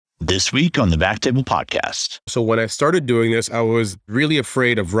This week on the Backtable Podcast. So when I started doing this, I was really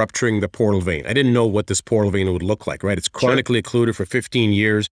afraid of rupturing the portal vein. I didn't know what this portal vein would look like, right? It's chronically occluded for 15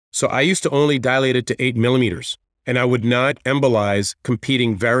 years. So I used to only dilate it to 8 millimeters, and I would not embolize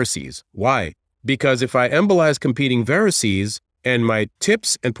competing varices. Why? Because if I embolize competing varices and my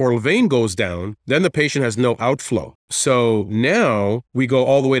tips and portal vein goes down, then the patient has no outflow. So now we go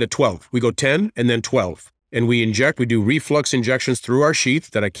all the way to 12. We go 10 and then 12. And we do reflux injections through our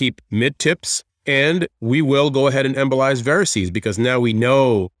sheath that I keep mid-tips, and we will go ahead and embolize varices because now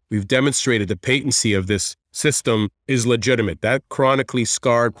we've demonstrated the patency of this system is legitimate. That chronically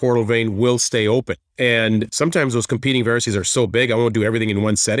scarred portal vein will stay open. And sometimes those competing varices are so big, I won't do everything in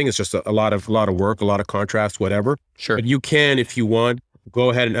one setting. It's just a lot of work, a lot of contrast, whatever. Sure. But you can, if you want,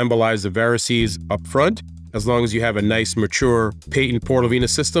 go ahead and embolize the varices up front, as long as you have a nice, mature, patent portal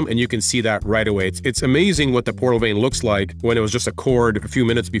venous system, and you can see that right away. It's amazing what the portal vein looks like when it was just a cord a few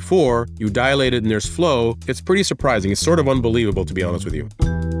minutes before. You dilate it and there's flow. It's pretty surprising. It's sort of unbelievable, to be honest with you.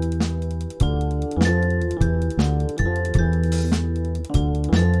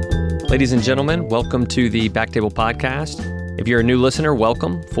 Ladies and gentlemen, welcome to the Backtable Podcast. If you're a new listener,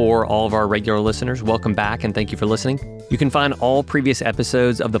 welcome. For all of our regular listeners, welcome back and thank you for listening. You can find all previous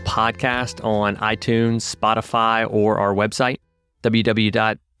episodes of the podcast on iTunes, Spotify, or our website,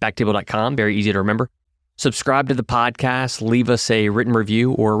 www.backtable.com. Very easy to remember. Subscribe to the podcast, leave us a written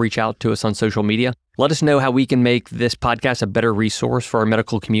review, or reach out to us on social media. Let us know how we can make this podcast a better resource for our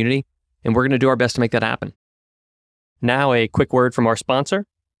medical community, and we're going to do our best to make that happen. Now, a quick word from our sponsor.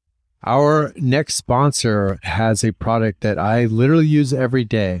 Our next sponsor has a product that I literally use every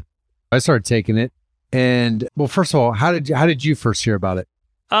day. I started taking it. And well, first of all, how did you first hear about it?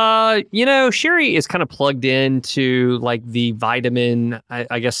 Sherry is kind of plugged into like the vitamin,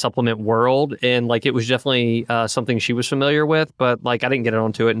 I guess, supplement world. And like, it was definitely something she was familiar with, but like, I didn't get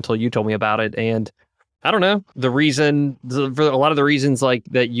onto it until you told me about it. And I don't know, for a lot of the reasons like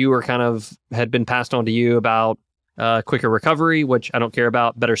that you were kind of had been passed on to you about quicker recovery, which I don't care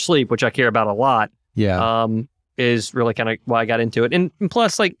about, better sleep, which I care about a lot. Yeah. Is really kind of why I got into it. And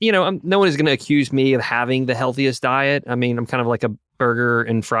plus, like, no one is going to accuse me of having the healthiest diet. I mean, I'm kind of like a burger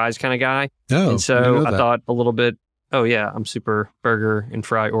and fries kind of guy. Oh, and so I thought a little bit, I'm super burger and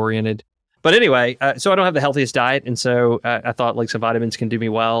fry oriented. But anyway, so I don't have the healthiest diet. And so I thought like some vitamins can do me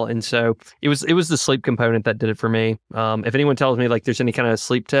well. And so it was the sleep component that did it for me. If anyone tells me like there's any kind of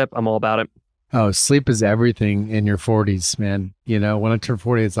sleep tip, I'm all about it. Oh, sleep is everything in your 40s, man. When I turn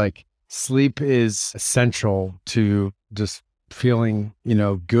 40, it's like, sleep is essential to just feeling,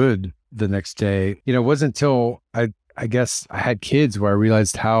 good the next day. It wasn't until I guess I had kids where I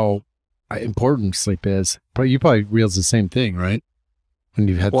realized how important sleep is. But you probably realize the same thing, right? When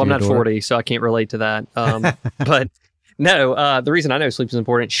you've had I'm not 40, so I can't relate to that. But no, the reason I know sleep is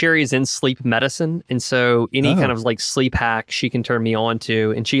important, Sherry is in sleep medicine. And so any kind of like sleep hack she can turn me on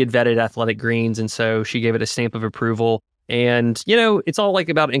to. And she had vetted Athletic Greens. And so she gave it a stamp of approval. And, it's all like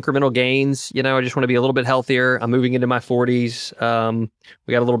about incremental gains. I just want to be a little bit healthier. I'm moving into my 40s.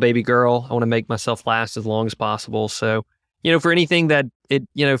 We got a little baby girl. I want to make myself last as long as possible. So, for anything that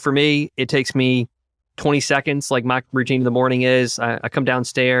for me, it takes me 20 seconds. Like my routine in the morning is I come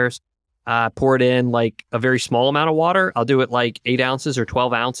downstairs, I pour it in like a very small amount of water. I'll do it like 8 ounces or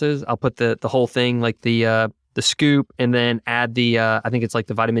 12 ounces. I'll put the whole thing, like the scoop, and then add I think it's like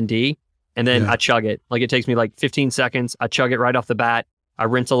the vitamin D. And then I chug it. Like it takes me like 15 seconds. I chug it right off the bat. I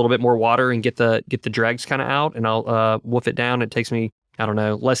rinse a little bit more water and get the dregs kind of out, and I'll woof it down. It takes me, I don't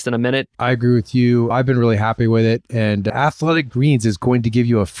know, less than a minute. I agree with you. I've been really happy with it. And Athletic Greens is going to give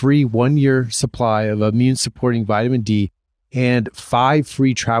you a free 1-year supply of immune supporting vitamin D and 5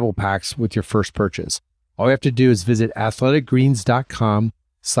 free travel packs with your first purchase. All you have to do is visit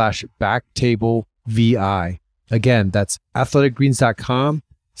athleticgreens.com/backtable-VI. Again, that's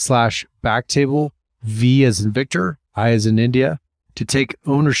athleticgreens.com/backtable, V as in Victor, I as in India, to take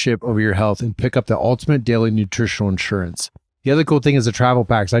ownership over your health and pick up the ultimate daily nutritional insurance. The other cool thing is the travel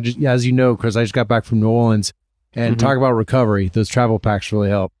packs. As you know, Chris, I just got back from New Orleans, and talk about recovery. Those travel packs really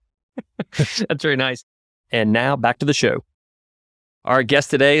help. That's very nice. And now back to the show. Our guest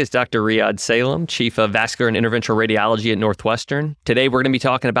today is Dr. Riad Salem, Chief of Vascular and Interventional Radiology at Northwestern. Today, we're going to be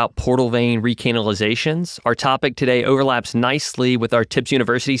talking about portal vein recanalizations. Our topic today overlaps nicely with our TIPS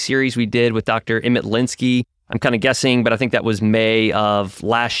University series we did with Dr. Emmett Linsky. I'm kind of guessing, but I think that was May of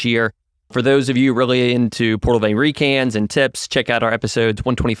last year. For those of you really into portal vein recans and TIPS, check out our episodes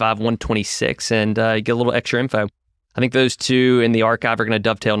 125, 126, and get a little extra info. I think those two in the archive are going to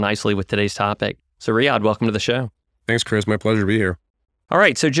dovetail nicely with today's topic. So Riad, welcome to the show. Thanks, Chris. My pleasure to be here. All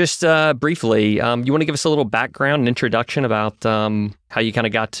right. So just briefly, you want to give us a little background and introduction about how you kind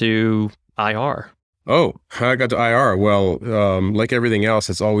of got to IR? Oh, how I got to IR. Well, like everything else,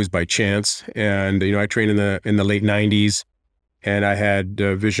 it's always by chance. And, I trained in the late 90s, and I had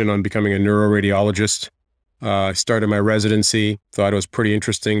vision on becoming a neuroradiologist. I started my residency, thought it was pretty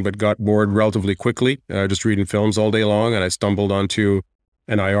interesting, but got bored relatively quickly, just reading films all day long. And I stumbled onto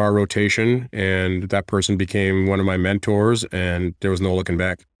an IR rotation, and that person became one of my mentors, and there was no looking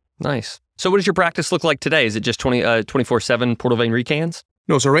back. Nice. So what does your practice look like today? Is it just 24/7 portal vein recans?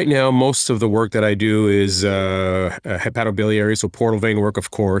 No, so right now, most of the work that I do is hepatobiliary, so portal vein work,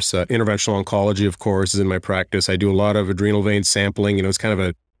 of course. Interventional oncology, of course, is in my practice. I do a lot of adrenal vein sampling. It's kind of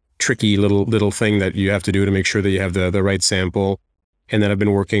a tricky little thing that you have to do to make sure that you have the right sample. And then I've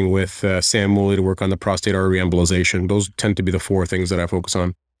been working with Sam Woolley to work on the prostate artery embolization. Those tend to be the four things that I focus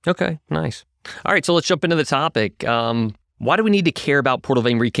on. Okay, nice. All right, so let's jump into the topic. Why do we need to care about portal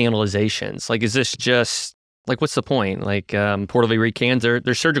vein recanalizations? Like, is this just, like, what's the point? Like, portal vein recans,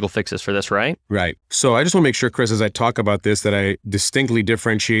 there's surgical fixes for this, right? Right. So I just want to make sure, Chris, as I talk about this, that I distinctly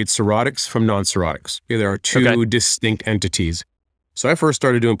differentiate cirrhotics from non-cirrhotics. Okay, there are two distinct entities. So I first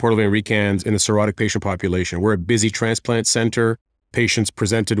started doing portal vein recans in the cirrhotic patient population. We're a busy transplant center. Patients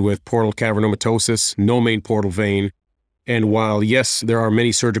presented with portal cavernomatosis, no main portal vein. And while, yes, there are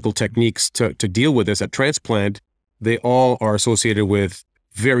many surgical techniques to deal with this at transplant, they all are associated with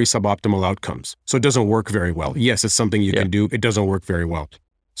very suboptimal outcomes. So it doesn't work very well. Yes, it's something you can do. It doesn't work very well.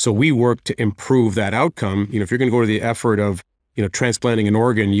 So we work to improve that outcome. If you're going to go to the effort of, transplanting an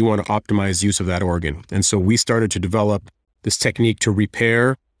organ, you want to optimize use of that organ. And so we started to develop this technique to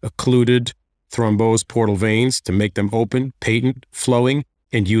repair occluded thrombosed portal veins to make them open, patent, flowing,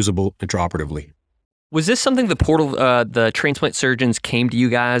 and usable intraoperatively. Was this something the transplant surgeons came to you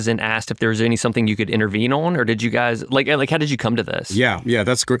guys and asked if there was something you could intervene on, or did you guys like how did you come to this? Yeah,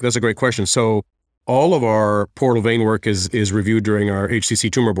 that's a great question. So all of our portal vein work is reviewed during our HCC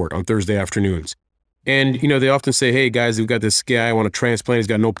tumor board on Thursday afternoons. And they often say, "Hey guys, we've got this guy I want to transplant. He's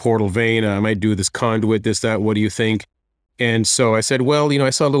got no portal vein. I might do this conduit, this, that. What do you think?" And so I said, well, I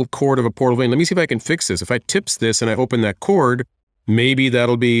saw a little cord of a portal vein. Let me see if I can fix this. If I tips this and I open that cord, maybe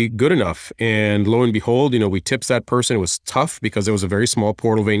that'll be good enough. And lo and behold, we tips that person. It was tough because it was a very small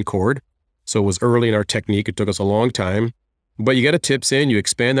portal vein cord. So it was early in our technique. It took us a long time. But you get a tips in, you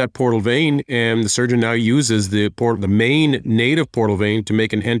expand that portal vein, and the surgeon now uses the main native portal vein to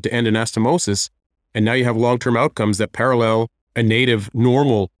make an end-to-end anastomosis. And now you have long-term outcomes that parallel a native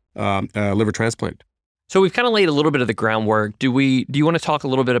normal liver transplant. So we've kind of laid a little bit of the groundwork. Do you want to talk a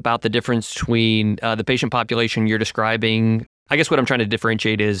little bit about the difference between the patient population you're describing? I guess what I'm trying to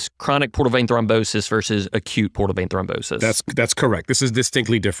differentiate is chronic portal vein thrombosis versus acute portal vein thrombosis. That's correct. This is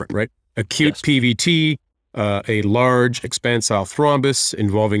distinctly different, right? Acute PVT, a large expansile thrombus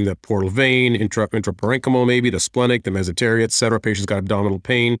involving the portal vein, intraparenchymal maybe, the splenic, the mesentery, et cetera. Patient's got abdominal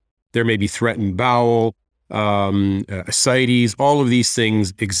pain. There may be threatened bowel, ascites. All of these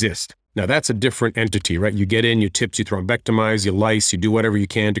things exist. Now, that's a different entity, right? You get in, you tips, you thrombectomize, you lyse, you do whatever you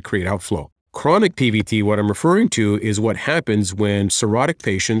can to create outflow. Chronic PVT, what I'm referring to, is what happens when cirrhotic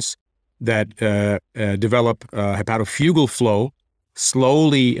patients that develop hepatofugal flow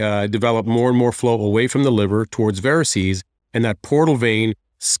slowly develop more and more flow away from the liver towards varices, and that portal vein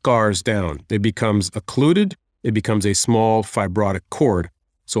scars down. It becomes occluded. It becomes a small fibrotic cord.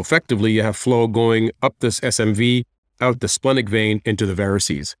 So effectively, you have flow going up this SMV, out the splenic vein into the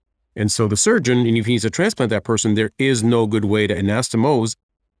varices. And so the surgeon, and if he needs to transplant that person, there is no good way to anastomose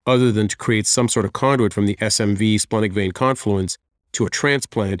other than to create some sort of conduit from the SMV splenic vein confluence to a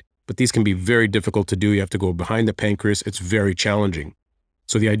transplant. But these can be very difficult to do. You have to go behind the pancreas. It's very challenging.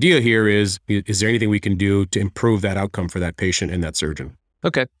 So the idea here is there anything we can do to improve that outcome for that patient and that surgeon?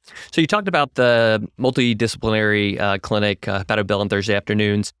 Okay. So you talked about the multidisciplinary clinic, Hepatobill on Thursday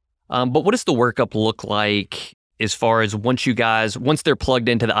afternoons. But what does the workup look like as far as once they're plugged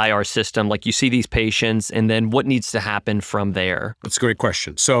into the IR system, like you see these patients, and then what needs to happen from there? That's a great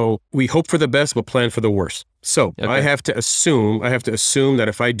question. So we hope for the best, but plan for the worst. So I have to assume that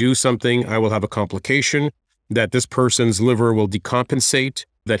if I do something, I will have a complication, that this person's liver will decompensate,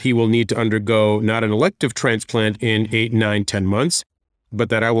 that he will need to undergo not an elective transplant in 8, 9, 10 months, but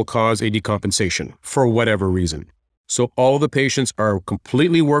that I will cause a decompensation for whatever reason. So all the patients are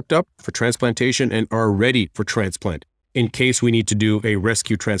completely worked up for transplantation and are ready for transplant in case we need to do a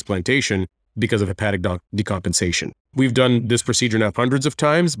rescue transplantation because of hepatic decompensation. We've done this procedure now hundreds of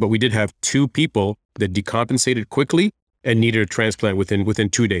times, but we did have 2 people that decompensated quickly and needed a transplant within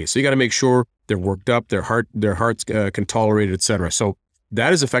 2 days. So you got to make sure they're worked up, their hearts can tolerate it, et cetera. So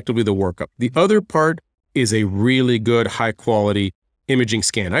that is effectively the workup. The other part is a really good, high quality imaging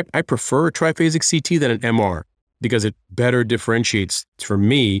scan. I prefer a triphasic CT than an MR because it better differentiates, for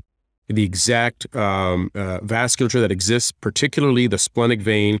me, the exact vasculature that exists, particularly the splenic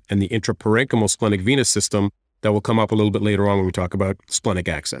vein and the intraparenchymal splenic venous system that will come up a little bit later on when we talk about splenic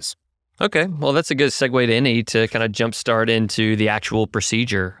access. Okay, well, that's a good segue to any to kind of jumpstart into the actual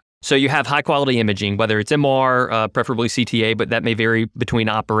procedure. So you have high quality imaging, whether it's MR, preferably CTA, but that may vary between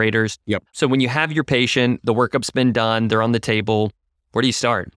operators. Yep. So when you have your patient, the workup's been done, they're on the table, where do you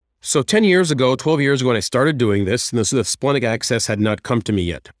start? So 10 years ago, 12 years ago, when I started doing this, the splenic access had not come to me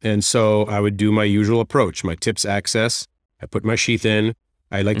yet. And so I would do my usual approach, my TIPS access. I put my sheath in.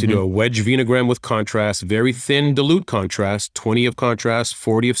 I like to do a wedge venogram with contrast, very thin dilute contrast, 20 of contrast,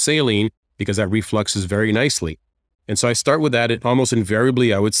 40 of saline, because that refluxes very nicely. And so I start with that. And almost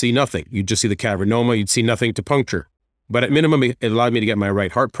invariably, I would see nothing. You'd just see the cavernoma. You'd see nothing to puncture. But at minimum, it allowed me to get my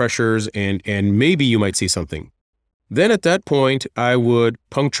right heart pressures, and maybe you might see something. Then at that point, I would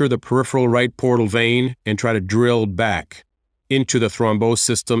puncture the peripheral right portal vein and try to drill back into the thrombose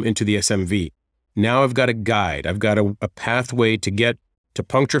system, into the SMV. Now I've got a guide. I've got a pathway to get to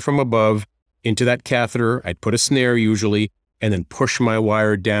puncture from above into that catheter. I'd put a snare usually, and then push my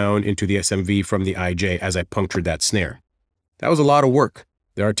wire down into the SMV from the IJ as I punctured that snare. That was a lot of work.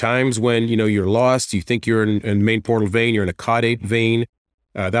 There are times when, you're lost, you think you're in the main portal vein, you're in a caudate vein.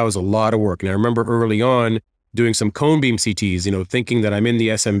 That was a lot of work. And I remember early on doing some cone beam CTs, thinking that I'm in the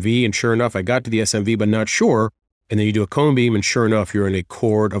SMV, and sure enough, I got to the SMV, but not sure. And then you do a cone beam, and sure enough, you're in a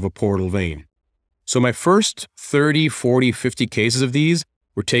cord of a portal vein. So my first 30, 40, 50 cases of these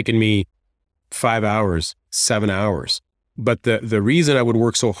were taking me 5 hours, 7 hours. But the reason I would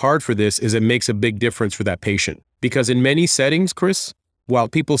work so hard for this is it makes a big difference for that patient. Because in many settings, Chris, while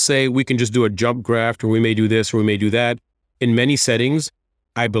people say we can just do a jump graft, or we may do this, or we may do that, in many settings,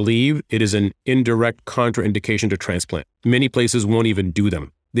 I believe it is an indirect contraindication to transplant. Many places won't even do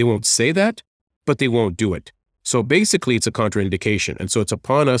them. They won't say that, but they won't do it. So basically, it's a contraindication. And so it's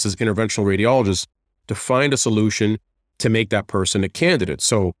upon us as interventional radiologists to find a solution to make that person a candidate.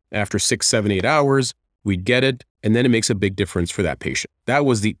 So after 6, 7, 8 hours, we'd get it, and then it makes a big difference for that patient. That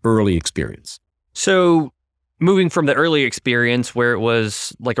was the early experience. So moving from the early experience where it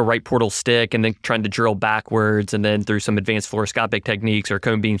was like a right portal stick and then trying to drill backwards, and then through some advanced fluoroscopic techniques or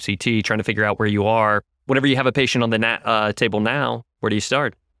cone beam CT, trying to figure out where you are. Whenever you have a patient on the table now, where do you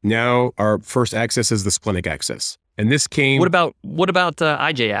start? Now our first access is the splenic access. And this came... What about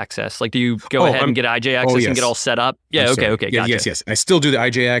IJ access? Like, do you go ahead and get IJ access and get all set up? Yeah, okay, yeah, gotcha. Yes. I still do the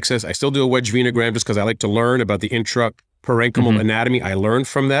IJ access. I still do a wedge venogram just because I like to learn about the intraparenchymal anatomy. I learned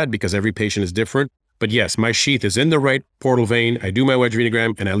from that because every patient is different. But yes, my sheath is in the right portal vein. I do my wedge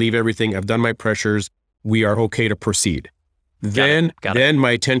venogram and I leave everything. I've done my pressures. We are okay to proceed. Then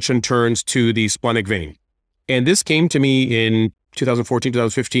my attention turns to the splenic vein. And this came to me in 2014,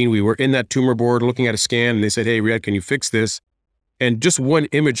 2015. We were in that tumor board looking at a scan, and they said, "Hey, Riad, can you fix this?" And just one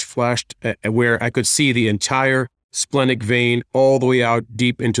image flashed where I could see the entire splenic vein all the way out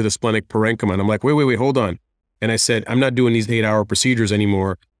deep into the splenic parenchyma. And I'm like, wait, hold on. And I said, I'm not doing these 8-hour procedures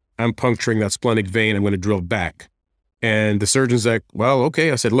anymore. I'm puncturing that splenic vein. I'm going to drill back. And the surgeon's like, well,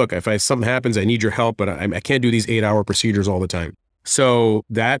 okay. I said, look, if something happens, I need your help, but I can't do these 8-hour procedures all the time. So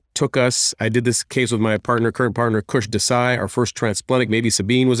that took us, I did this case with my current partner, Kush Desai, our first transplenic, maybe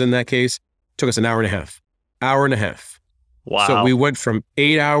Sabine was in that case. Took us an hour and a half. Wow. So we went from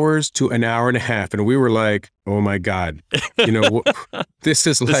 8 hours to an hour and a half, and we were like, oh my God, this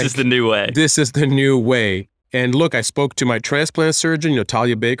is the new way. This is the new way. And look, I spoke to my transplant surgeon,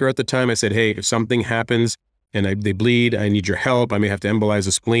 Talia Baker at the time. I said, hey, if something happens and they bleed, I need your help. I may have to embolize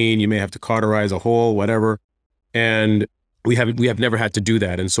a spleen. You may have to cauterize a hole, whatever. And we have never had to do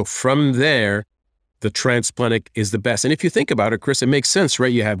that. And so from there, the transplenic is the best. And if you think about it, Chris, it makes sense,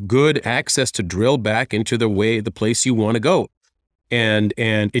 right? You have good access to drill back into the place you want to go. And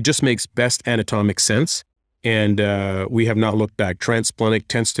it just makes best anatomic sense. And we have not looked back. Transplenic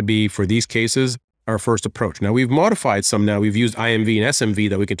tends to be, for these cases, our first approach. Now, we've modified some now. We've used IMV and SMV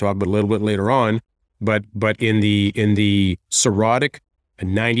that we can talk about a little bit later on. But in the cirrhotic,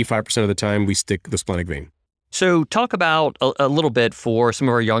 95% of the time, we stick the splenic vein. So talk about a little bit for some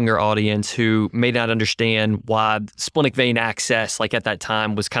of our younger audience who may not understand why splenic vein access, like at that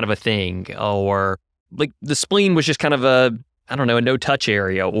time, was kind of a thing, or like the spleen was just kind of a no-touch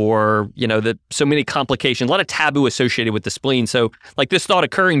area, or, so many complications, a lot of taboo associated with the spleen. So like this thought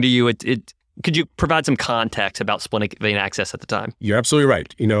occurring to you, could you provide some context about splenic vein access at the time? You're absolutely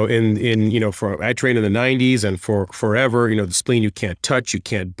right. I trained in the 90s, and for forever, the spleen you can't touch, you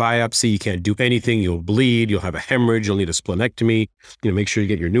can't biopsy, you can't do anything. You'll bleed, you'll have a hemorrhage, you'll need a splenectomy. Make sure you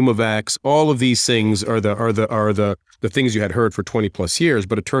get your pneumovax. All of these things are the the things you had heard for 20 plus years.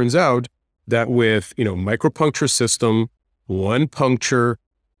 But it turns out that with, micropuncture system, one puncture,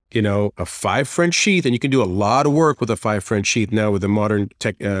 a 5 French sheath, and you can do a lot of work with a 5 French sheath now with the modern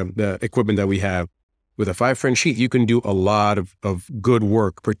tech the equipment that we have. With a 5 French sheath, you can do a lot of good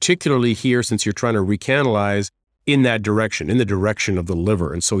work, particularly here since you're trying to recanalize in that direction, in the direction of the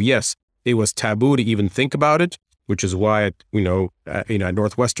liver. And so, yes, it was taboo to even think about it, which is why, at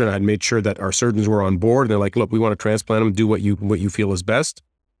Northwestern, I had made sure that our surgeons were on board. And they're like, look, we want to transplant them, do what you feel is best.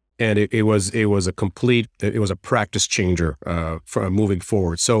 And it was a practice changer for moving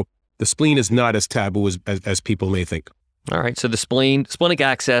forward. So the spleen is not as taboo as people may think. All right. So the splenic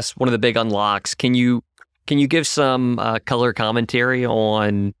access, one of the big unlocks. Can you give some color commentary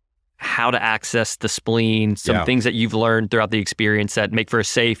on how to access the spleen, some things that you've learned throughout the experience that make for a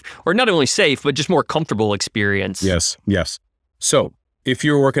safe, or not only safe, but just more comfortable experience? Yes. So if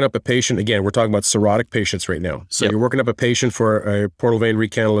you're working up a patient, again, we're talking about cirrhotic patients right now. So you're working up a patient for a portal vein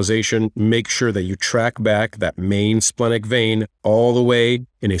recanalization, make sure that you track back that main splenic vein all the way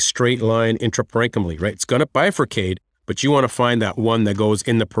in a straight line intraparenchymally, right? It's going to bifurcate, but you want to find that one that goes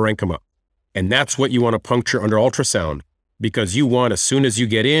in the parenchyma. And that's what you want to puncture under ultrasound, because you want, as soon as you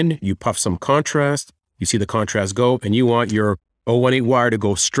get in, you puff some contrast, you see the contrast go, and you want your 018 wire to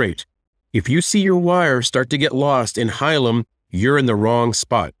go straight. If you see your wire start to get lost in hilum, you're in the wrong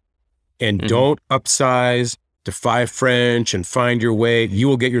spot. And don't upsize to 5 French and find your way. You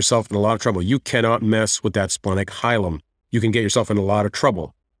will get yourself in a lot of trouble. You cannot mess with that splenic hilum. You can get yourself in a lot of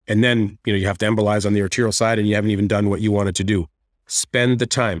trouble. And then, you have to embolize on the arterial side and you haven't even done what you wanted to do. Spend the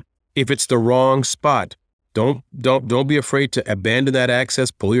time. If it's the wrong spot, don't be afraid to abandon that access,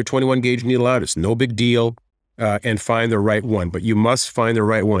 pull your 21 gauge needle out. It's no big deal, and find the right one. But you must find the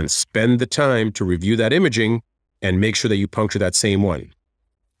right one. Spend the time to review that imaging and make sure that you puncture that same one.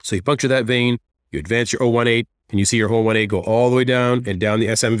 So you puncture that vein, you advance your 018, and you see your 018 go all the way down and down the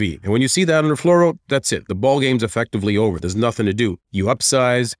SMV. And when you see that under fluoro, that's it. The ball game's effectively over. There's nothing to do. You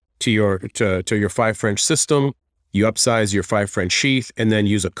upsize to your 5 French system, you upsize your 5 French sheath, and then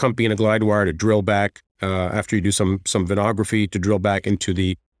use a Cumpy and a glide wire to drill back after you do some venography to drill back into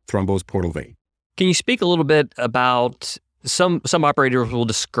the thrombosed portal vein. Can you speak a little bit about some operators will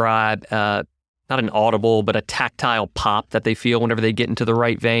describe not an audible, but a tactile pop that they feel whenever they get into the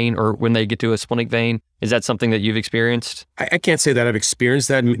right vein or when they get to a splenic vein? Is that something that you've experienced? I can't say that I've experienced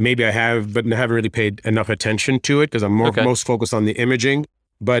that. Maybe I have, but I haven't really paid enough attention to it because I'm most focused on the imaging.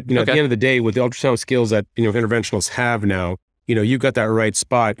 But at the end of the day, with the ultrasound skills that interventionalists have now, you've got that right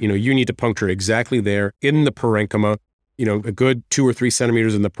spot. You need to puncture exactly there in the parenchyma. A good 2 or 3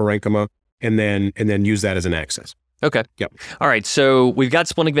 centimeters in the parenchyma, and then use that as an access. Okay. Yep. All right. So we've got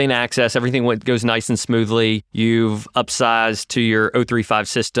splenic vein access. Everything goes nice and smoothly. You've upsized to your 035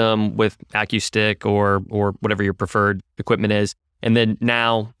 system with AccuStick or whatever your preferred equipment is. And then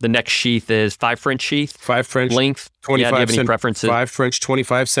now the next sheath is 5 French sheath. 5 French length. 25. Do you have any preferences? 5 French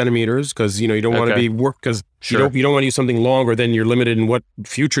 25 centimeters because you don't want to be because Sure. you don't want to use something longer. Then you're limited in what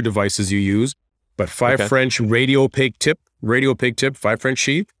future devices you use. But 5 French radio opaque tip, 5 French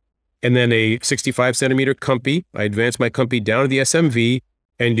sheath. And then a 65 centimeter Cumpy. I advance my Cumpy down to the SMV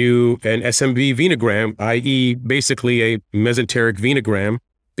and do an SMV venogram, i.e. basically a mesenteric venogram,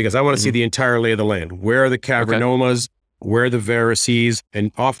 because I want to see the entire lay of the land. Where are the cavernomas? Where are the varices?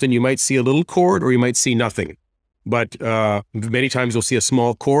 And often you might see a little cord or you might see nothing. But many times you'll see a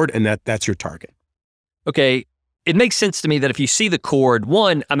small cord and that's your target. Okay. It makes sense to me that if you see the cord,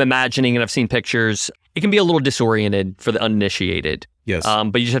 one, I'm imagining, and I've seen pictures, it can be a little disoriented for the uninitiated. Yes.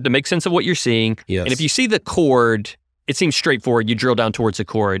 But you just have to make sense of what you're seeing. Yes. And if you see the cord, it seems straightforward. You drill down towards the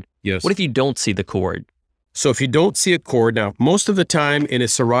cord. Yes. What if you don't see the cord? So if you don't see a cord, now, most of the time in a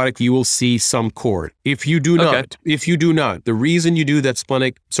cirrhotic, you will see some cord. If you do not, the reason you do that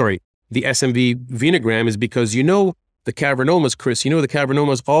the SMV venogram is because the cavernomas, Chris, the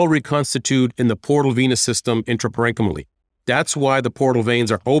cavernomas all reconstitute in the portal venous system intraparenchymally. That's why the portal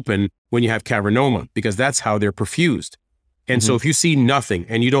veins are open when you have cavernoma, because that's how they're perfused. And so if you see nothing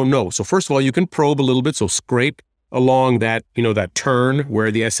and you don't know, so first of all, you can probe a little bit. So scrape along that, that turn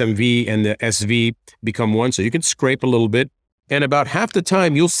where the SMV and the SV become one. So you can scrape a little bit. And about half the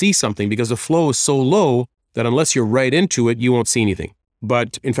time you'll see something because the flow is so low that unless you're right into it, you won't see anything.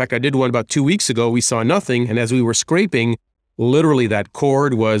 But in fact, I did one about 2 weeks ago. We saw nothing. And as we were scraping, literally that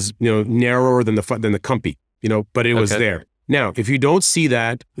cord was, narrower than the Cumpy, but it was there. Now, if you don't see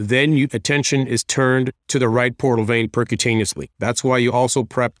that, then attention is turned to the right portal vein percutaneously. That's why you also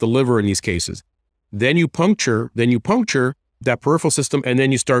prep the liver in these cases. Then you puncture that peripheral system, and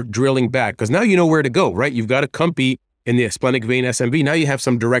then you start drilling back because now you know where to go, right? You've got a Cumpy in the splenic vein SMV. Now you have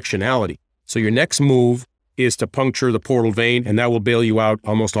some directionality. So your next move is to puncture the portal vein, and that will bail you out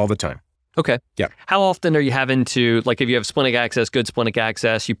almost all the time. Okay. Yeah. How often are you having to, like if you have splenic access, good splenic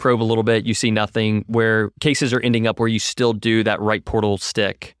access, you probe a little bit, you see nothing, where cases are ending up where you still do that right portal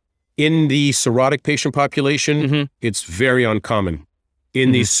stick? In the cirrhotic patient population, it's very uncommon.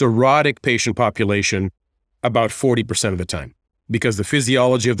 In the cirrhotic patient population, about 40% of the time, because the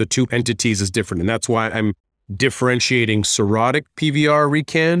physiology of the two entities is different. And that's why I'm differentiating cirrhotic PVR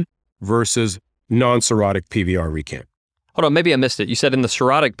recan versus non-cirrhotic PVR recan. Hold on, maybe I missed it. You said in the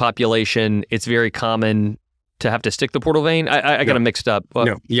cirrhotic population, it's very common to have to stick the portal vein. I got it mixed up.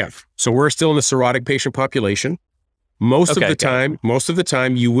 No, yeah. So we're still in the cirrhotic patient population. Most of the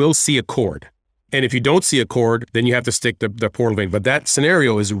time, you will see a cord. And if you don't see a cord, then you have to stick the portal vein. But that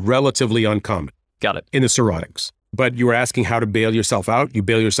scenario is relatively uncommon. Got it. In the cirrhotics. But you were asking how to bail yourself out. You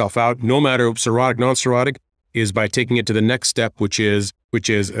bail yourself out, no matter cirrhotic, non-cirrhotic, is by taking it to the next step, which is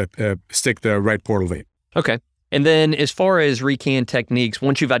stick the right portal vein. Okay. And then as far as recan techniques,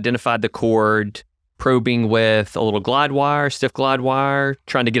 once you've identified the cord, probing with a little glide wire, stiff glide wire,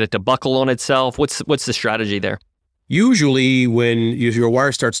 trying to get it to buckle on itself, what's the strategy there? Usually when your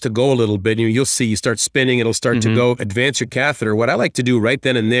wire starts to go a little bit, you'll see you start spinning, it'll start to go, advance your catheter. What I like to do right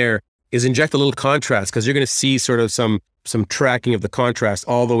then and there is inject a little contrast, because you're going to see sort of some tracking of the contrast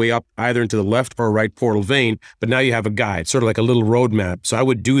all the way up either into the left or right portal vein, but now you have a guide, sort of like a little roadmap. So I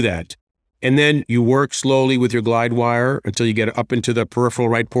would do that. And then you work slowly with your glide wire until you get up into the peripheral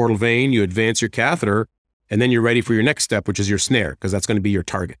right portal vein, you advance your catheter, and then you're ready for your next step, which is your snare, because that's going to be your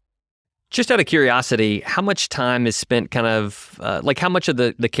target. Just out of curiosity, how much time is spent kind of, like how much of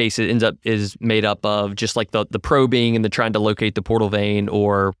the case is made up of just like the probing and the trying to locate the portal vein,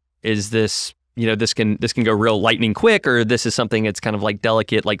 or is this, this can go real lightning quick, or this is something that's kind of like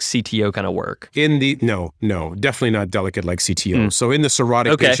delicate, like CTO kind of work? No, definitely not delicate like CTO. So in the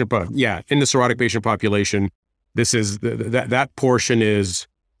cirrhotic in the cirrhotic patient population, this is that portion is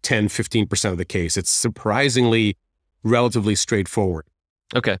 10, 15% of the case. It's surprisingly relatively straightforward.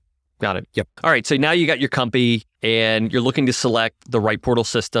 Okay. Got it. Yep. All right. So now you got your Compy and you're looking to select the right portal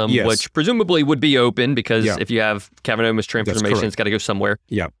system, which presumably would be open, because if you have cavernomatous transformation, it's got to go somewhere.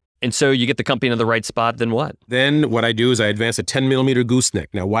 Yeah. And so you get the Compy into the right spot, then what? Then what I do is I advance a 10 millimeter gooseneck.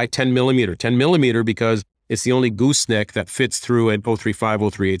 Now, why 10 millimeter? 10 millimeter because it's the only gooseneck that fits through an 035,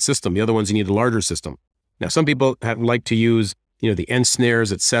 038 system. The other ones, you need a larger system. Now, some people like to use, the end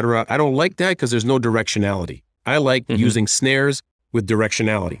snares, etc. I don't like that because there's no directionality. I like using snares with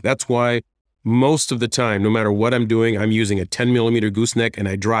directionality. That's why most of the time, no matter what I'm doing, I'm using a 10 millimeter gooseneck, and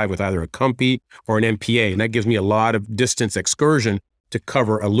I drive with either a Compy or an MPA, and that gives me a lot of distance excursion to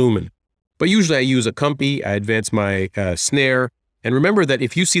cover a lumen. But usually I use a Compy, I advance my snare, and remember that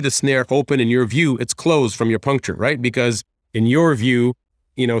if you see the snare open in your view, it's closed from your puncture, right? Because in your view,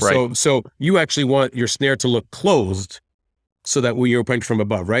 so you actually want your snare to look closed so that you're punctured from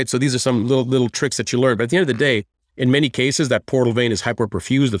above, right? So these are some little tricks that you learn. But at the end of the day, in many cases, that portal vein is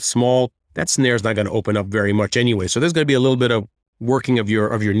hyperperfused, it's small. That snare is not going to open up very much anyway. So there's going to be a little bit of working of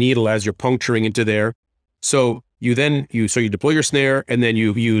your needle as you're puncturing into there. So you deploy your snare, and then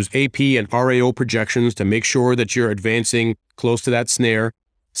you use AP and RAO projections to make sure that you're advancing close to that snare.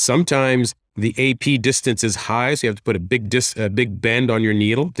 Sometimes the AP distance is high, so you have to put a big bend on your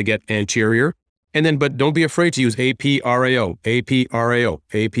needle to get anterior. But don't be afraid to use AP RAO, AP RAO,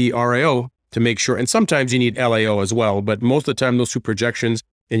 AP RAO to make sure. And sometimes you need LAO as well, but most of the time those two projections,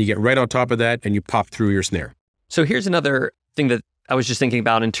 and you get right on top of that and you pop through your snare. So here's another thing that I was just thinking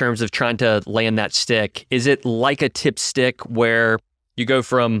about in terms of trying to land that stick. Is it like a tip stick where you go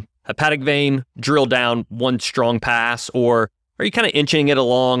from hepatic vein, drill down one strong pass, or are you kind of inching it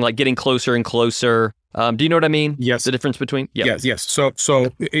along, like getting closer and closer? Do you know what I mean? Yes. The difference between? Yep. Yes. So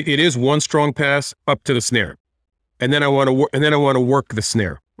it is one strong pass up to the snare. And then I want to work the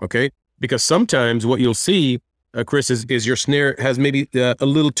snare. Okay. Because sometimes what you'll see, Chris, is your snare has maybe a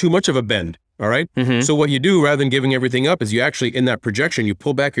little too much of a bend. All right. So what you do, rather than giving everything up, is you actually, in that projection, you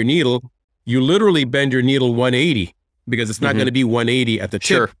pull back your needle, you literally bend your needle 180, because it's not going to be 180 at the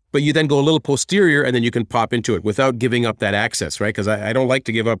tip, but you then go a little posterior, and then you can pop into it without giving up that access, right? Because I don't like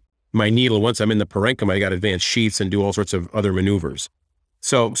to give up my needle once I'm in the parenchyma. I got advanced sheaths and do all sorts of other maneuvers.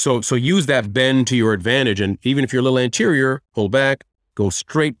 So use that bend to your advantage, and even if you're a little anterior, pull back, go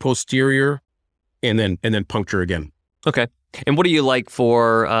straight posterior, and then puncture again. Okay. And what do you like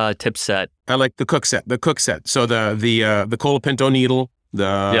for tip set? I like the Cook set. So the Colapinto needle,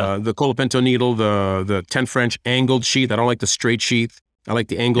 the Colapinto needle, the 10 French angled sheath. I don't like the straight sheath. I like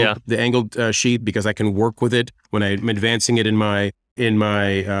the angled sheath because I can work with it when I'm advancing it in my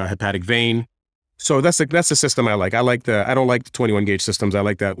hepatic vein. So that's the system I like. I don't like the 21 gauge systems. I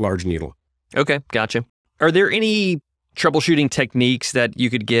like that large needle. Okay, gotcha. Are there any troubleshooting techniques that you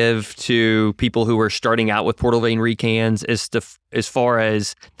could give to people who are starting out with portal vein recans as far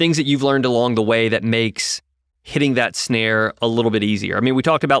as things that you've learned along the way that makes hitting that snare a little bit easier? I mean, we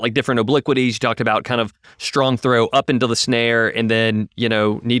talked about like different obliquities. You talked about kind of strong throw up into the snare and then,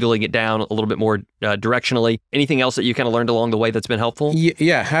 needling it down a little bit more directionally. Anything else that you kind of learned along the way that's been helpful?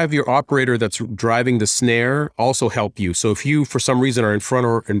 Yeah, have your operator that's driving the snare also help you. So if you, for some reason, are in front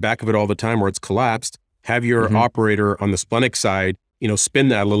or in back of it all the time or it's collapsed, have your operator on the splenic side, spin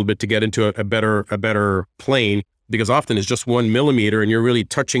that a little bit to get into a better plane, because often it's just 1 millimeter and you're really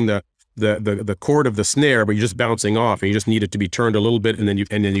touching the cord of the snare, but you're just bouncing off and you just need it to be turned a little bit and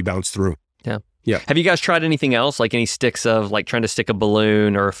then you bounce through. Yeah. Have you guys tried anything else, like any sticks of like trying to stick a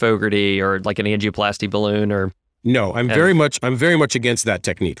balloon or a Fogarty or like an angioplasty balloon or? No, I'm very much against that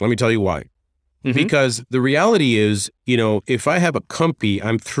technique. Let me tell you why. Because the reality is, if I have a Cumpy,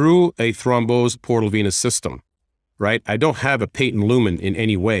 I'm through a thrombosed portal venous system, right? I don't have a patent lumen in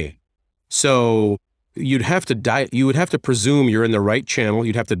any way. So you would have to presume you're in the right channel.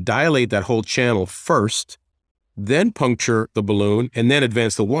 You'd have to dilate that whole channel first, then puncture the balloon, and then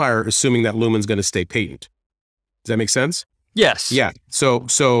advance the wire, assuming that lumen's going to stay patent. Does that make sense? Yes. Yeah.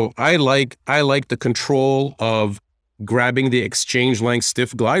 So I like the control of grabbing the exchange length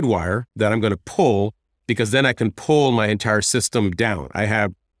stiff glide wire that I'm going to pull, because then I can pull my entire system down. I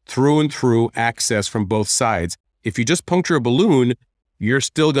have through and through access from both sides. If you just puncture a balloon, you're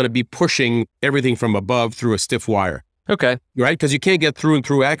still going to be pushing everything from above through a stiff wire. Okay. Right? Because you can't get through and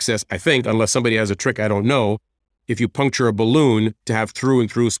through access, I think, unless somebody has a trick I don't know, if you puncture a balloon to have through and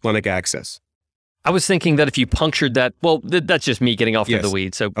through splenic access. I was thinking that if you punctured that, that's just me getting off into the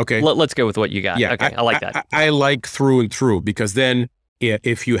weeds. So okay. Let's go with what you got. Yeah, okay, I like that. I like through and through, because then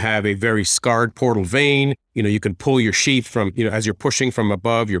if you have a very scarred portal vein, you can pull your sheath from, as you're pushing from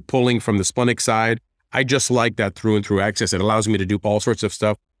above, you're pulling from the splenic side. I just like that through and through access. It allows me to do all sorts of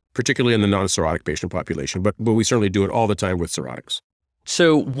stuff, particularly in the non-cirrhotic patient population, but we certainly do it all the time with cirrhotics.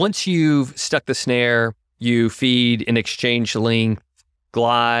 So once you've stuck the snare, you feed an exchange length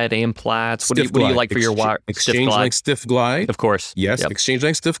glide and plats. What do you like for your wire? Exchange length stiff glide. Of course. Yes, exchange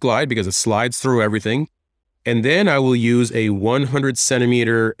length stiff glide, because it slides through everything. And then I will use a 100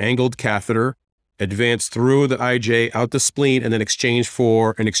 centimeter angled catheter, advance through the IJ, out the spleen, and then exchange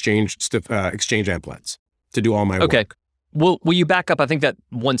for an exchange amplats to do all my work. Will you back up? I think that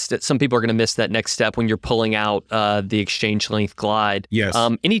some people are going to miss that next step when you're pulling out the exchange length glide. Yes.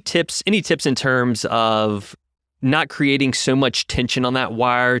 Any tips in terms of not creating so much tension on that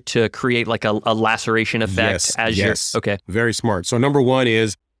wire to create like a laceration effect Okay. Very smart. So number one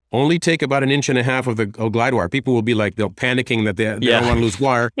is only take about 1.5 inches of the glide wire. People will be like, they're panicking that they don't want to lose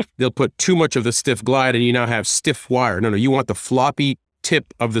wire. They'll put too much of the stiff glide and you now have stiff wire. No, you want the floppy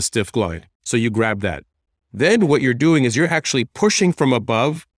tip of the stiff glide. So you grab that. Then what you're doing is you're actually pushing from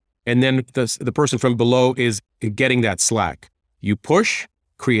above, and then the person from below is getting that slack. You push,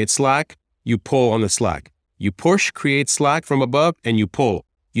 create slack, you pull on the slack. You push, create slack from above, and you pull.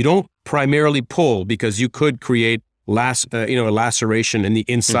 You don't primarily pull, because you could create a laceration in the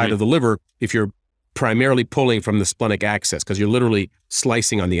inside of the liver if you're primarily pulling from the splenic access, because you're literally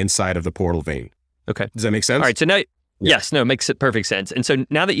slicing on the inside of the portal vein. Okay. Does that make sense? All right. So now, yes, no, it makes perfect sense. And so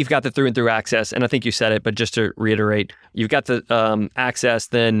now that you've got the through and through access, and I think you said it, but just to reiterate, you've got the access,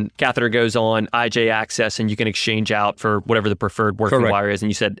 then catheter goes on, IJ access, and you can exchange out for whatever the preferred working wire is.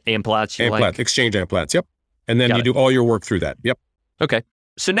 And you said amplats. Exchange amplats. Yep. And then you do all your work through that. Yep. Okay.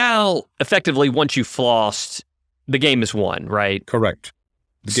 So now, effectively, once you've flossed, the game is won, right? Correct.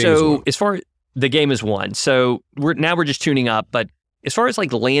 As far as the game is won, so we're just tuning up. But as far as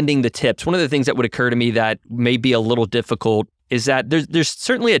like landing the tips, one of the things that would occur to me that may be a little difficult is that there's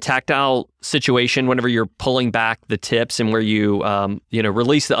certainly a tactile situation whenever you're pulling back the tips and where you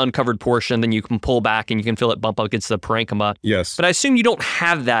release the uncovered portion, then you can pull back and you can feel it bump up against the parenchyma. Yes. But I assume you don't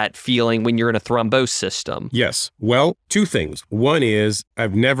have that feeling when you're in a thrombose system. Yes. Well, two things. One is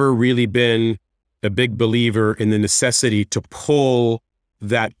I've never really been a big believer in the necessity to pull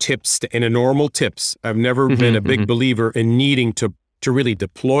that tips in a normal tips. I've never been a big believer in needing to really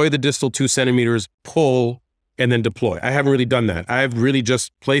deploy the distal 2 centimeters, pull, and then deploy. I haven't really done that. I've really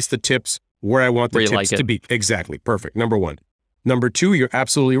just placed the tips where I want the tips to be. Exactly. Perfect. Number one. Number two, you're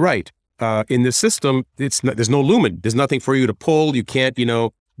absolutely right. In the system, there's no lumen. There's nothing for you to pull. You can't,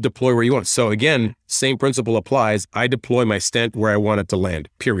 deploy where you want. So again, same principle applies. I deploy my stent where I want it to land,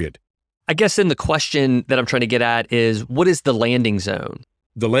 period. I guess then the question that I'm trying to get at is, what is the landing zone?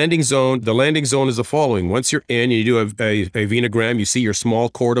 The landing zone is the following. Once you're in, you do a venogram, you see your small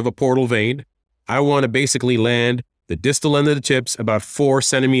cord of a portal vein. I want to basically land the distal end of the tips about 4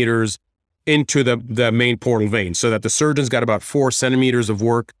 centimeters into the main portal vein so that the surgeon's got about 4 centimeters of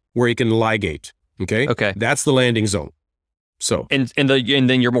work where he can ligate. Okay. Okay. That's the landing zone. So and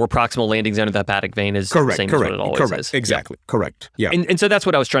then your more proximal landing zone of that hepatic vein is the same as what it always is. Exactly. Correct. Yeah. And so that's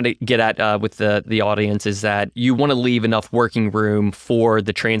what I was trying to get at with the audience, is that you want to leave enough working room for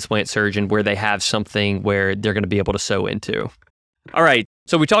the transplant surgeon where they have something where they're going to be able to sew into. All right.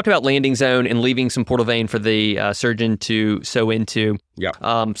 So we talked about landing zone and leaving some portal vein for the surgeon to sew into. Yeah.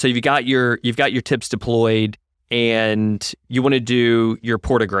 So you've got your tips deployed, and you want to do your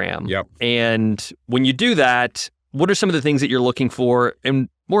portogram. Yep. And when you do that, what are some of the things that you're looking for? And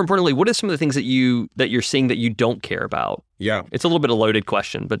more importantly, what are some of the things that you're seeing that you don't care about? Yeah. It's a little bit of a loaded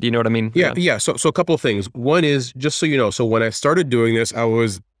question, but do you know what I mean? Yeah. So a couple of things. One is, just so you know, so when I started doing this, I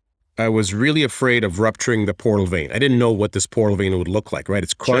was really afraid of rupturing the portal vein. I didn't know what this portal vein would look like, right?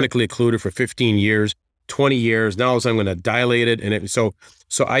 It's chronically occluded for 15 years, 20 years. Now all of a sudden I'm going to dilate it. And so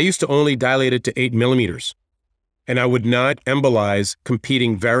I used to only dilate it to 8 millimeters. And I would not embolize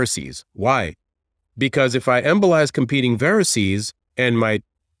competing varices. Why? Because if I embolize competing varices and my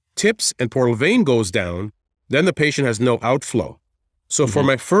tips and portal vein goes down, then the patient has no outflow. So for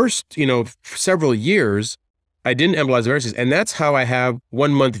my first, several years, I didn't embolize varices. And that's how I have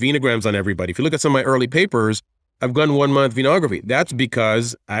 1 month venograms on everybody. If you look at some of my early papers, I've done 1 month venography. That's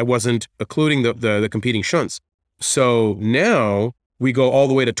because I wasn't occluding the competing shunts. So now we go all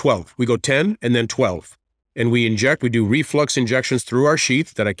the way to 12. We go 10 and then 12. And we do reflux injections through our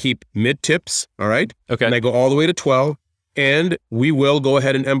sheath that I keep mid-tips, all right? Okay. And I go all the way to 12. And we will go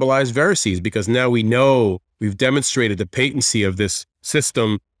ahead and embolize varices because now we know, we've demonstrated the patency of this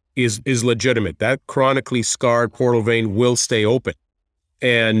system is legitimate. That chronically scarred portal vein will stay open.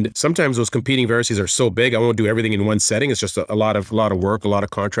 And sometimes those competing varices are so big, I won't do everything in one setting. It's just a lot of work, a lot of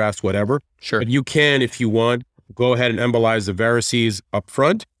contrast, whatever. Sure. But you can, if you want, go ahead and embolize the varices up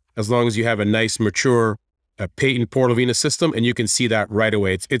front, as long as you have a nice, mature, patent portal venous system, and you can see that right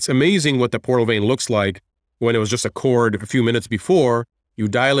away. It's amazing what the portal vein looks like when it was just a cord a few minutes before. You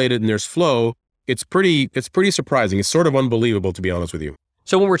dilate it and there's flow. It's pretty surprising. It's sort of unbelievable, to be honest with you.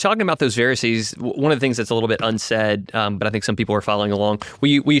 So when we're talking about those varices, one of the things that's a little bit unsaid, but I think some people are following along, will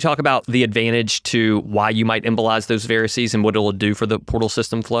you talk about the advantage to why you might embolize those varices and what it'll do for the portal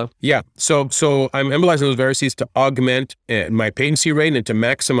system flow? Yeah. So I'm embolizing those varices to augment my patency rate and to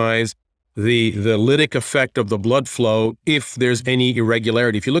maximize the lytic effect of the blood flow if there's any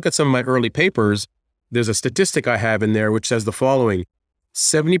irregularity. If you look at some of my early papers, there's a statistic I have in there which says the following: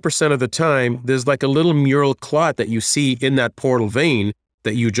 70% of the time, there's like a little mural clot that you see in that portal vein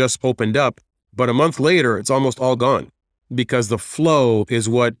that you just opened up, but a month later, it's almost all gone because the flow is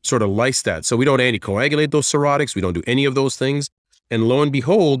what sort of lysed that. So we don't anticoagulate those cirrhotics. We don't do any of those things. And lo and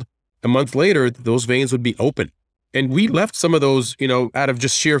behold, a month later, those veins would be open. And we left some of those, out of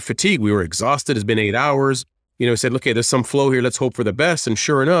just sheer fatigue. We were exhausted. It's been 8 hours. Said, okay, there's some flow here. Let's hope for the best. And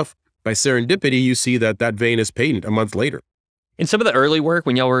sure enough, by serendipity, you see that vein is patent a month later. In some of the early work,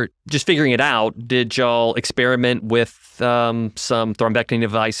 when y'all were just figuring it out, did y'all experiment with some thrombectomy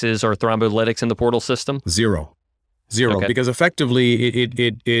devices or thrombolytics in the portal system? Zero, Okay. Because effectively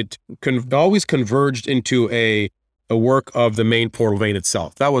it always converged into a work of the main portal vein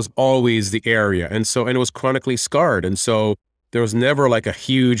itself. That was always the area. And it was chronically scarred. And so there was never like a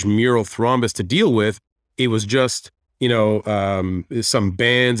huge mural thrombus to deal with. It was just, some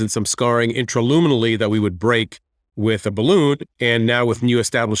bands and some scarring intraluminally that we would break with a balloon, and now with new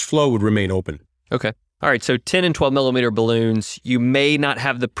established flow would remain open. Okay. All right. So 10 and 12 millimeter balloons, you may not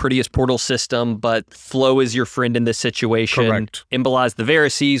have the prettiest portal system, but flow is your friend in this situation. Correct. Embolize the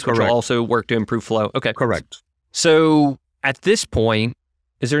varices, which will Correct. also work to improve flow. Okay. Correct. So at this point,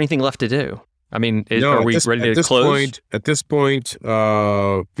 is there anything left to do? I mean, are we ready to close? At this point, you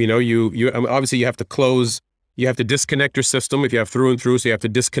obviously you have to close. You have to disconnect your system if you have through and through. So you have to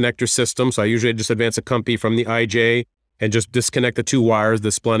disconnect your system. So I usually just advance a compy from the IJ and just disconnect the 2 wires,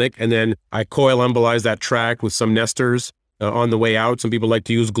 the splenic, and then I coil embolize that tract with some nesters on the way out. Some people like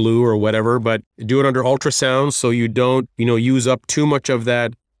to use glue or whatever, but do it under ultrasound so you don't, use up too much of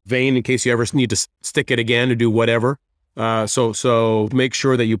that vein in case you ever need to stick it again to do whatever. So make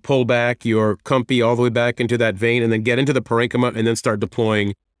sure that you pull back your compy all the way back into that vein and then get into the parenchyma and then start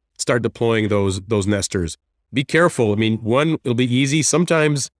deploying those nesters. Be careful. I mean, one, it'll be easy.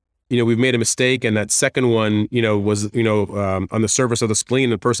 Sometimes, we've made a mistake and that second one, was, on the surface of the spleen,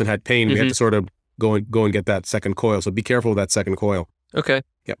 the person had pain. We had to sort of go and get that second coil. So be careful with that second coil. Okay.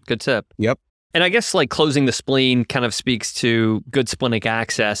 Yep. Good tip. Yep. And I guess like closing the spleen kind of speaks to good splenic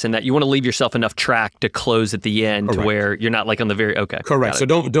access and that you want to leave yourself enough track to close at the end. Correct. To where you're not like on the very, okay. Correct. So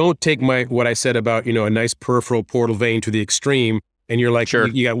don't take what I said about, a nice peripheral portal vein to the extreme and you're like, Sure.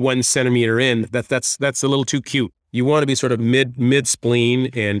 you got 1 centimeter in, that's a little too cute. You want to be sort of mid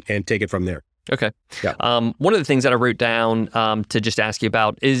spleen and take it from there. Okay. Yeah. One of the things that I wrote down to just ask you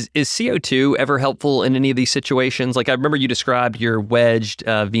about is CO2 ever helpful in any of these situations? Like I remember you described your wedged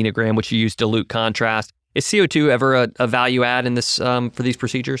venogram, which you use dilute contrast. Is CO2 ever a value add in this for these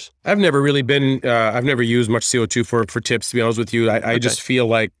procedures? I've never really been, I've never used much CO2 for tips, to be honest with you. I just feel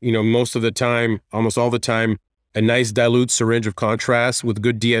like, most of the time, almost all the time, a nice dilute syringe of contrast with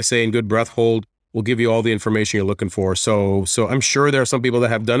good DSA and good breath hold will give you all the information you're looking for. So I'm sure there are some people that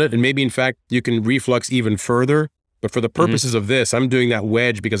have done it, and maybe in fact you can reflux even further. But for the purposes of this, I'm doing that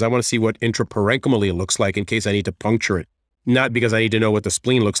wedge because I want to see what intraparenchymally it looks like in case I need to puncture it. Not because I need to know what the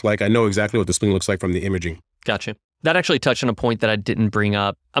spleen looks like. I know exactly what the spleen looks like from the imaging. Gotcha. That actually touched on a point that I didn't bring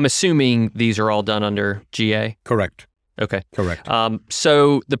up. I'm assuming these are all done under GA. Correct. Okay. Correct.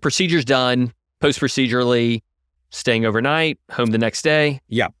 So the procedure's done, post-procedurally, staying overnight, home the next day.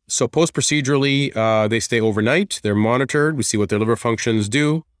 Yeah. So post-procedurally, they stay overnight. They're monitored. We see what their liver functions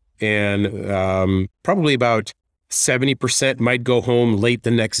do. And probably about 70% might go home late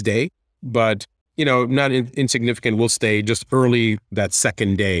the next day. But, not insignificant. We'll stay just early that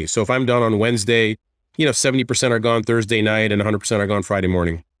second day. So if I'm done on Wednesday, 70% are gone Thursday night and 100% are gone Friday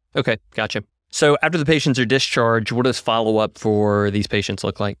morning. Okay. Gotcha. So after the patients are discharged, what does follow-up for these patients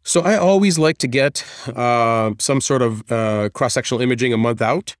look like? So I always like to get some sort of cross-sectional imaging a month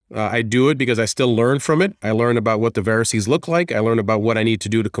out. I do it because I still learn from it. I learn about what the varices look like. I learn about what I need to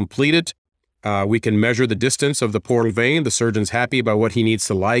do to complete it. We can measure the distance of the portal vein. The surgeon's happy about what he needs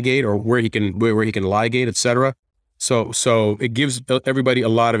to ligate or where he can ligate, et cetera. So it gives everybody a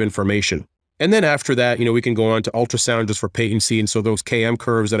lot of information. And then after that, we can go on to ultrasound just for patency. And so those KM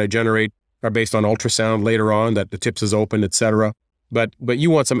curves that I generate are based on ultrasound later on, that the tips is open, et cetera. But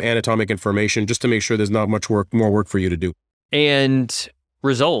you want some anatomic information just to make sure there's not much more work for you to do. And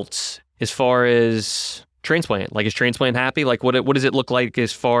results as far as transplant, like is transplant happy? Like what does it look like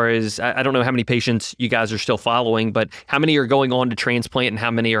as far as, I don't know how many patients you guys are still following, but how many are going on to transplant and how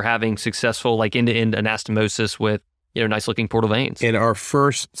many are having successful like end-to-end anastomosis with, nice looking portal veins? In our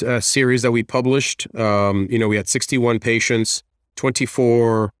first series that we published, we had 61 patients,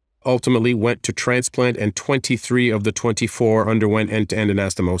 24 ultimately went to transplant, and 23 of the 24 underwent end-to-end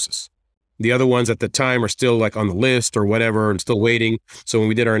anastomosis. The other ones at the time are still like on the list or whatever and still waiting. So when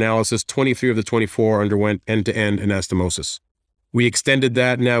we did our analysis, 23 of the 24 underwent end-to-end anastomosis. We extended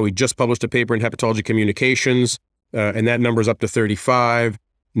that now. We just published a paper in Hepatology Communications, and that number is up to 35.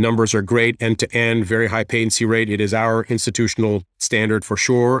 Numbers are great, end-to-end, very high patency rate. It is our institutional standard for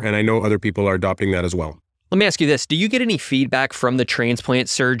sure, and I know other people are adopting that as well. Let me ask you this. Do you get any feedback from the transplant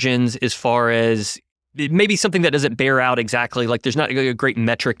surgeons as far as maybe something that doesn't bear out exactly, like there's not a great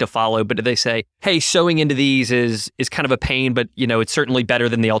metric to follow, but do they say, hey, sewing into these is kind of a pain, but it's certainly better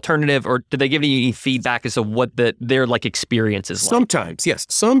than the alternative? Or do they give you any feedback as to what their like experience is like? Sometimes, yes.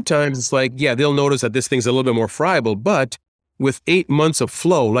 Sometimes it's like, they'll notice that this thing's a little bit more friable, but with 8 months of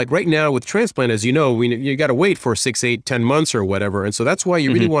flow, like right now with transplant, as you know, you got to wait for 6, 8, 10 months or whatever. And so that's why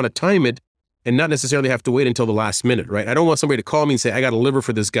you really want to time it and not necessarily have to wait until the last minute, right? I don't want somebody to call me and say, I got a liver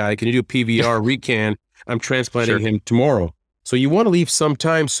for this guy. Can you do a PVR recan? I'm transplanting him tomorrow. So you want to leave some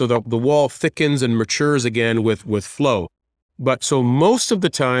time so that the wall thickens and matures again with flow. But so most of the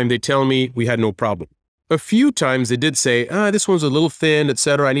time they tell me we had no problem. A few times they did say, this one's a little thin, et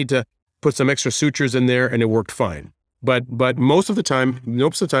cetera. I need to put some extra sutures in there, and it worked fine. But most of the time,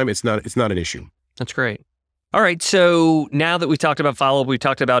 it's not an issue. That's great. All right. So now that we've talked about follow-up, we've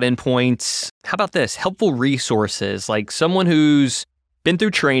talked about endpoints. How about this? Helpful resources, like someone who's been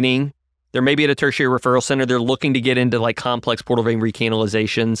through training, they're maybe at a tertiary referral center, they're looking to get into like complex portal vein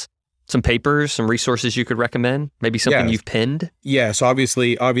recanalizations. Some papers, some resources you could recommend? Maybe something you've pinned? Yeah. So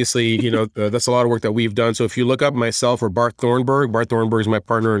obviously, that's a lot of work that we've done. So if you look up myself or Bart Thornburg is my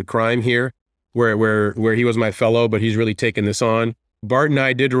partner in crime here, where he was my fellow, but he's really taken this on. Bart and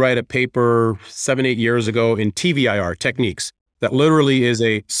I did write a paper 7-8 years ago in TVIR, techniques, that literally is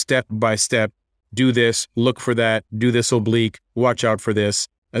a step-by-step, do this, look for that, do this oblique, watch out for this.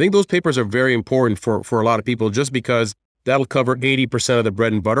 I think those papers are very important for a lot of people just because that'll cover 80% of the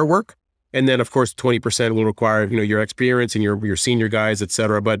bread and butter work. And then, of course, 20% will require, your experience and your senior guys, et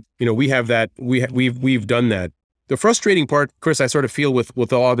cetera. But, we have that, we've done that. The frustrating part, Chris, I sort of feel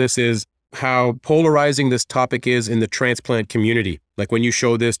with all of this is how polarizing this topic is in the transplant community. Like when you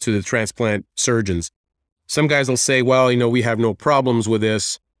show this to the transplant surgeons, some guys will say, well, we have no problems with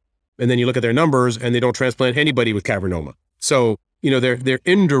this. And then you look at their numbers and they don't transplant anybody with cavernoma. So, they're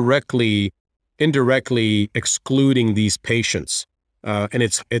indirectly excluding these patients. And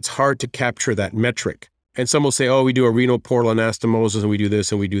it's hard to capture that metric. And some will say, oh, we do a renal portal anastomosis and we do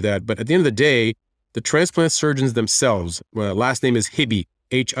this and we do that. But at the end of the day, the transplant surgeons themselves, last name is Hibi,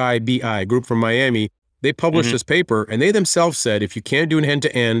 Hibi, group from Miami, they published this paper and they themselves said, if you can't do an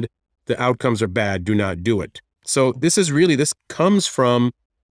end-to-end, the outcomes are bad, do not do it. So this comes from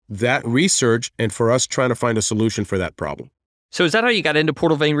that research and for us trying to find a solution for that problem. So is that how you got into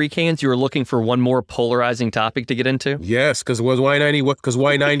portal vein recans? You were looking for one more polarizing topic to get into? Yes, because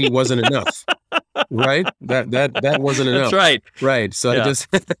Y90 wasn't enough, right? That wasn't enough. That's right. Right. So I just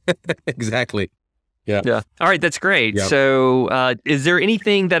exactly. Yeah. All right. That's great. Yeah. So is there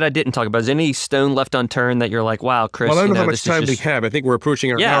anything that I didn't talk about? Is there any stone left unturned that you're like, wow, Chris? Well, I don't know how much time we have. I think we're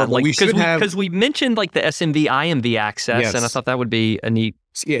approaching our hour. Like, we should have, because we mentioned like the SMV, IMV access, and I thought that would be a neat.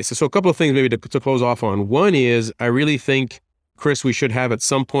 Yeah. So a couple of things maybe to close off on. One is I really think, Chris, we should have at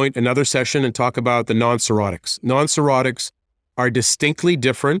some point another session and talk about the non-cirrhotics. Non-cirrhotics are distinctly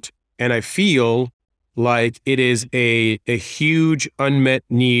different, and I feel like it is a huge unmet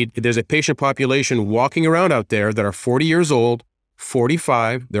need. There's a patient population walking around out there that are 40 years old,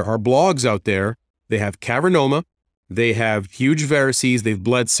 45. There are blogs out there. They have cavernoma. They have huge varices. They've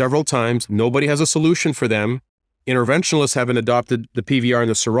bled several times. Nobody has a solution for them. Interventionalists haven't adopted the PVR and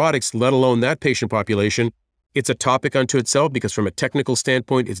the cirrhotics, let alone that patient population. It's a topic unto itself because from a technical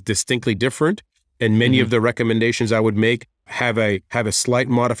standpoint, it's distinctly different. And many of the recommendations I would make have a slight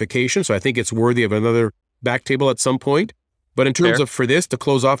modification. So I think it's worthy of another back table at some point. But in terms of for this to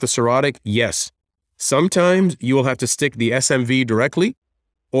close off the cirrhotic, yes. Sometimes you will have to stick the SMV directly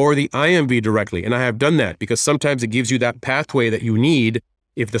or the IMV directly. And I have done that because sometimes it gives you that pathway that you need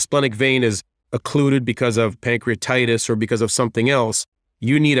if the splenic vein is occluded because of pancreatitis or because of something else.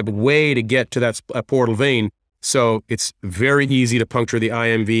 You need a way to get to that portal vein. So it's very easy to puncture the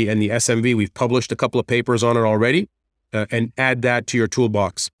IMV and the SMV. We've published a couple of papers on it already, and add that to your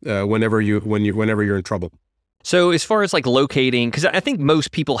toolbox whenever you're in trouble. So as far as like locating, because I think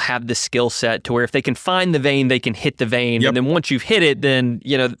most people have the skill set to where if they can find the vein, they can hit the vein, and then once you've hit it, then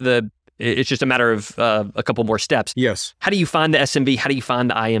it's just a matter of a couple more steps. Yes. How do you find the SMV? How do you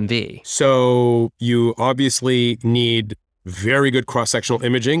find the IMV? So you obviously need very good cross-sectional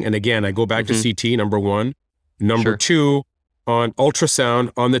imaging, and again, I go back to CT, number one. Number two, on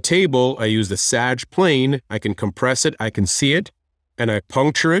ultrasound on the table, I use the SAG plane. I can compress it, I can see it, and I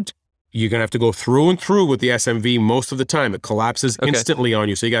puncture it. You're going to have to go through and through with the SMV most of the time. It collapses instantly on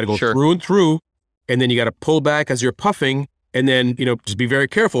you. So you got to go through and through, and then you got to pull back as you're puffing, and then, just be very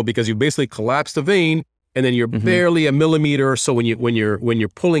careful because you basically collapse the vein, and then you're barely a millimeter or so when you're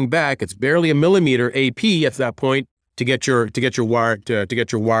pulling back, it's barely a millimeter AP at that point to get your wire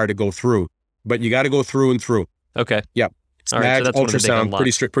to go through. But you got to go through and through. Okay. Yep. All right, so that's ultrasound,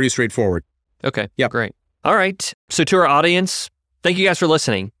 pretty straightforward. Okay. Yep. Great. All right. So to our audience, thank you guys for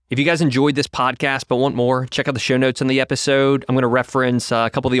listening. If you guys enjoyed this podcast but want more, check out the show notes on the episode. I'm going to reference a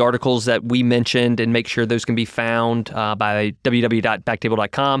couple of the articles that we mentioned and make sure those can be found by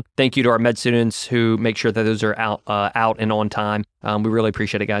www.backtable.com. Thank you to our med students who make sure that those are out and on time. We really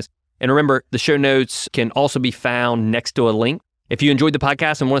appreciate it, guys. And remember, the show notes can also be found next to a link. If you enjoyed the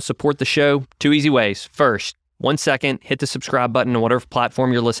podcast and want to support the show, 2 easy ways. First, 1 second, hit the subscribe button on whatever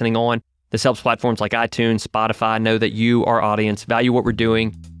platform you're listening on. This helps platforms like iTunes, Spotify know that you, our audience, value what we're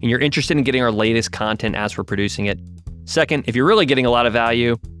doing, and you're interested in getting our latest content as we're producing it. Second, if you're really getting a lot of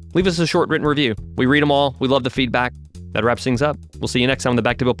value, leave us a short written review. We read them all. We love the feedback. That wraps things up. We'll see you next time on the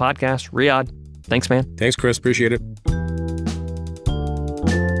Back Table Podcast. Riyadh, thanks, man. Thanks, Chris. Appreciate it.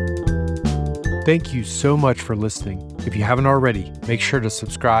 Thank you so much for listening. If you haven't already, make sure to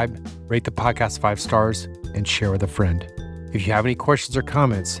subscribe, rate the podcast 5 stars, and share with a friend. If you have any questions or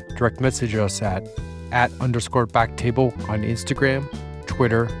comments, direct message us at @_backtable on Instagram,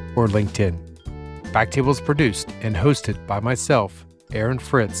 Twitter, or LinkedIn. Backtable is produced and hosted by myself, Aaron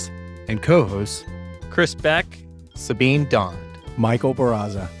Fritz, and co-hosts Chris Beck, Sabine Dond, Michael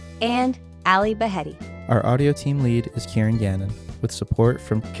Barraza, and Ali Behetti. Our audio team lead is Kieran Gannon, with support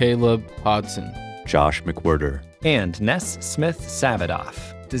from Caleb Hodson, Josh McWhirter, and Ness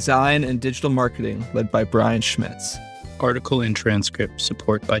Smith-Savadoff. Design and digital marketing led by Brian Schmitz. Article and transcript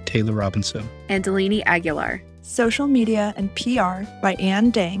support by Taylor Robinson. And Delaney Aguilar. Social media and PR by Ann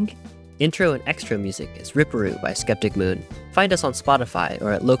Dang. Intro and extra music is Ripperoo by Skeptic Moon. Find us on Spotify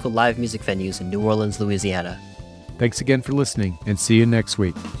or at local live music venues in New Orleans, Louisiana. Thanks again for listening, and see you next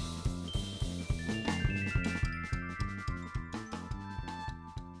week.